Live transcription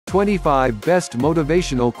25 Best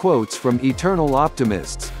Motivational Quotes from Eternal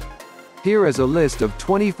Optimists. Here is a list of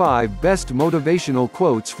 25 best motivational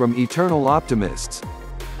quotes from Eternal Optimists.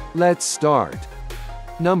 Let's start.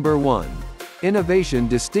 Number 1. Innovation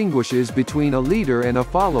distinguishes between a leader and a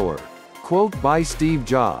follower. Quote by Steve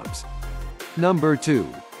Jobs. Number 2.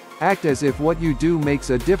 Act as if what you do makes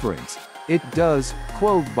a difference. It does.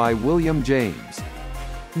 Quote by William James.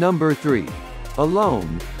 Number 3.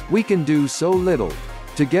 Alone, we can do so little.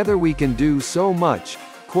 Together we can do so much.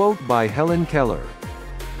 Quote by Helen Keller.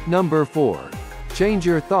 Number 4. Change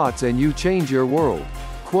your thoughts and you change your world.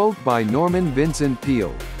 Quote by Norman Vincent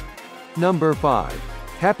Peale. Number 5.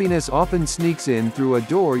 Happiness often sneaks in through a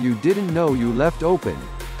door you didn't know you left open.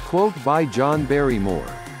 Quote by John Barrymore.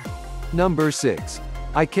 Number 6.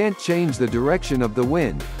 I can't change the direction of the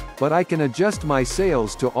wind, but I can adjust my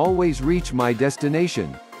sails to always reach my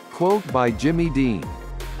destination. Quote by Jimmy Dean.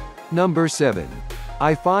 Number 7.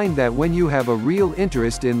 I find that when you have a real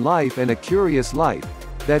interest in life and a curious life,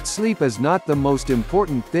 that sleep is not the most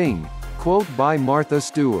important thing. Quote by Martha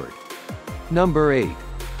Stewart. Number 8.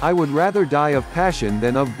 I would rather die of passion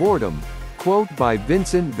than of boredom. Quote by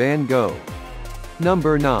Vincent van Gogh.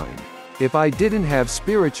 Number 9. If I didn't have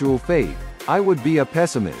spiritual faith, I would be a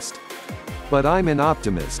pessimist. But I'm an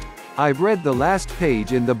optimist. I've read the last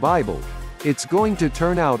page in the Bible. It's going to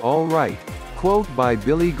turn out all right. Quote by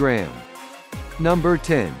Billy Graham. Number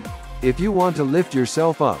 10. If you want to lift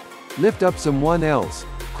yourself up, lift up someone else.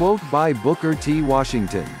 Quote by Booker T.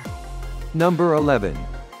 Washington. Number 11.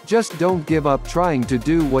 Just don't give up trying to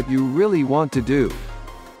do what you really want to do.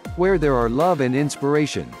 Where there are love and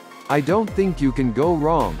inspiration, I don't think you can go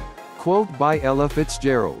wrong. Quote by Ella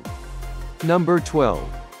Fitzgerald. Number 12.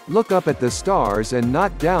 Look up at the stars and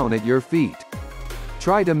not down at your feet.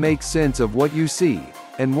 Try to make sense of what you see,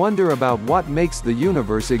 and wonder about what makes the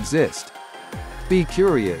universe exist. Be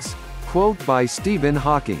curious. Quote by Stephen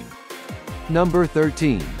Hawking. Number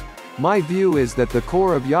 13. My view is that the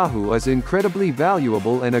core of Yahoo is incredibly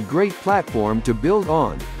valuable and a great platform to build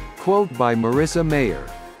on. Quote by Marissa Mayer.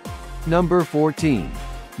 Number 14.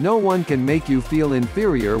 No one can make you feel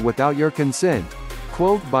inferior without your consent.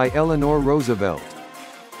 Quote by Eleanor Roosevelt.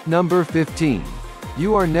 Number 15.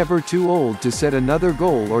 You are never too old to set another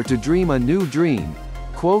goal or to dream a new dream.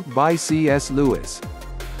 Quote by C.S. Lewis.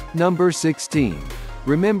 Number 16.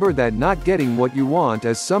 Remember that not getting what you want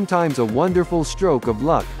is sometimes a wonderful stroke of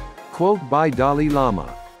luck. Quote by Dalai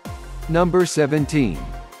Lama. Number 17.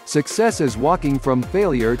 Success is walking from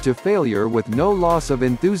failure to failure with no loss of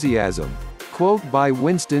enthusiasm. Quote by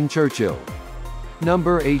Winston Churchill.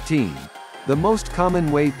 Number 18. The most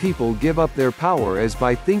common way people give up their power is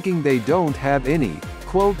by thinking they don't have any.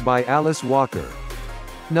 Quote by Alice Walker.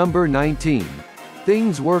 Number 19.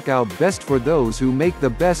 Things work out best for those who make the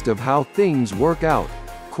best of how things work out.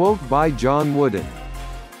 Quote by John Wooden.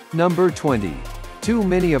 Number 20. Too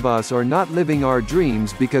many of us are not living our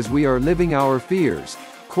dreams because we are living our fears.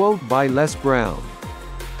 Quote by Les Brown.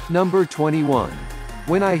 Number 21.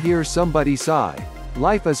 When I hear somebody sigh,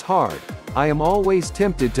 life is hard, I am always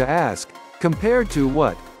tempted to ask, compared to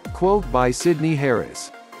what? Quote by Sidney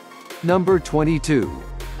Harris. Number 22.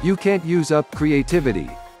 You can't use up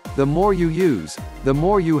creativity. The more you use, the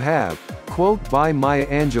more you have. Quote by Maya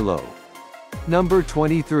Angelou. Number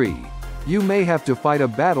 23. You may have to fight a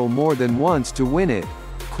battle more than once to win it.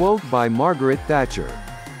 Quote by Margaret Thatcher.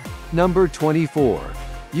 Number 24.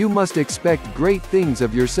 You must expect great things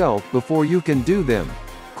of yourself before you can do them.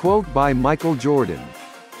 Quote by Michael Jordan.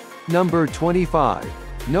 Number 25.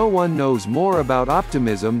 No one knows more about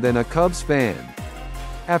optimism than a Cubs fan.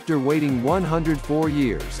 After waiting 104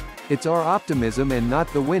 years, it's our optimism and not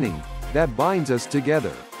the winning that binds us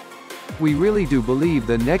together. We really do believe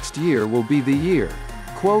the next year will be the year.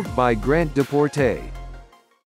 Quote by Grant Deporte.